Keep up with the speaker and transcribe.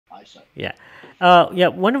So Yeah. Yeah,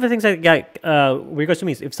 one of the things I got regards to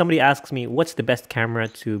me is if somebody asks me what's the best camera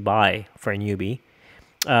to buy for a newbie,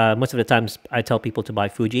 most of the times I tell people to buy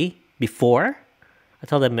Fuji. Before, I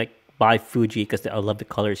tell them like buy Fuji because I love the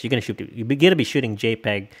colors. You're gonna shoot, you're gonna be shooting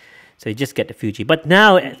JPEG, so you just get the Fuji. But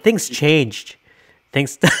now things changed.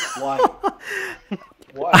 Things, why?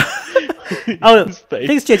 Why? oh, Space.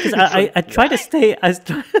 things changed because It's like, I try to stay.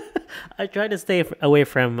 I try to stay away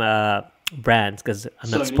from brands because I'm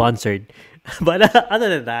not Sony. sponsored. But other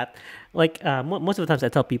than that, like most of the times I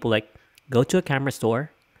tell people like go to a camera store,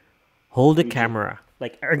 hold the camera,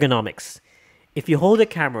 like ergonomics. If you hold the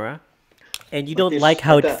camera and you don't this, like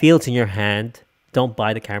how like it that. feels in your hand, don't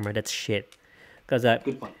buy the camera. That's shit. Because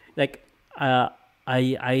Good point. like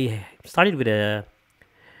I started with a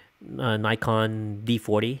Nikon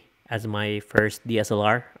D40 as my first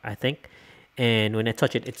DSLR, I think. And when I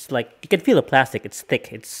touch it, it's like you can feel the plastic. It's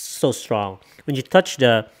thick. It's so strong. When you touch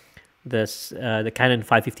the Canon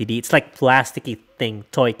 550D, it's like plasticky thing,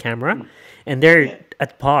 toy camera, and they're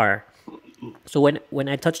at par. So when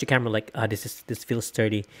I touch the camera, like this feels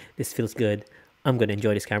sturdy. This feels good. I'm gonna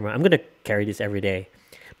enjoy this camera. I'm gonna carry this every day.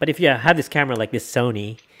 But if you have this camera like this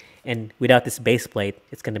Sony, and without this base plate,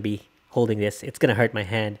 it's gonna be holding this. It's gonna hurt my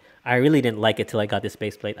hand. I really didn't like it till I got this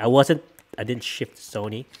base plate. I didn't shift to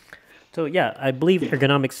Sony. So yeah, I believe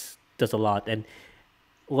ergonomics does a lot. And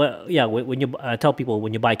well, yeah, when you tell people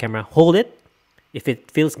when you buy a camera, hold it. If it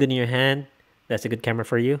feels good in your hand, that's a good camera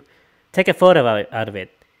for you. Take a photo out of it.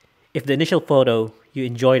 If the initial photo you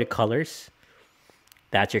enjoy the colors,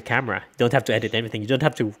 that's your camera. You don't have to edit anything. You don't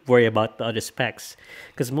have to worry about the other specs.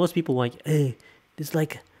 Because most people want, hey, this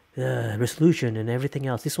like resolution and everything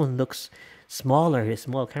else. This one looks smaller, a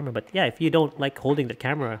small camera. But yeah, if you don't like holding the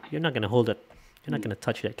camera, you're not gonna hold it. You're not gonna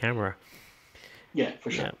touch that camera. Yeah, for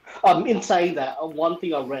sure. Yeah. In saying that, one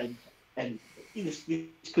thing I read, and this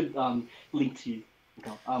could link to you.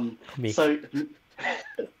 Me. So,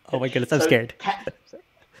 Oh my goodness, I'm so scared.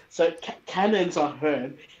 Canons, I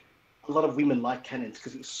heard, a lot of women like Canons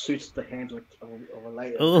because it suits the hands of a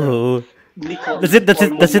lady. Oh, Nikon does it are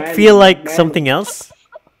more feel like manly. something else?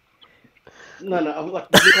 No,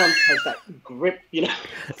 like Nikon has that grip,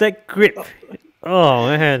 That grip. Oh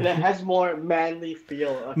and man, it has more manly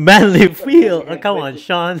feel. manly feel. Oh, Yeah, come on,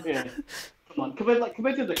 Sean. Yeah, come on,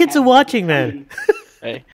 compared to the Kids are Canons, watching, I man. mean, Hey,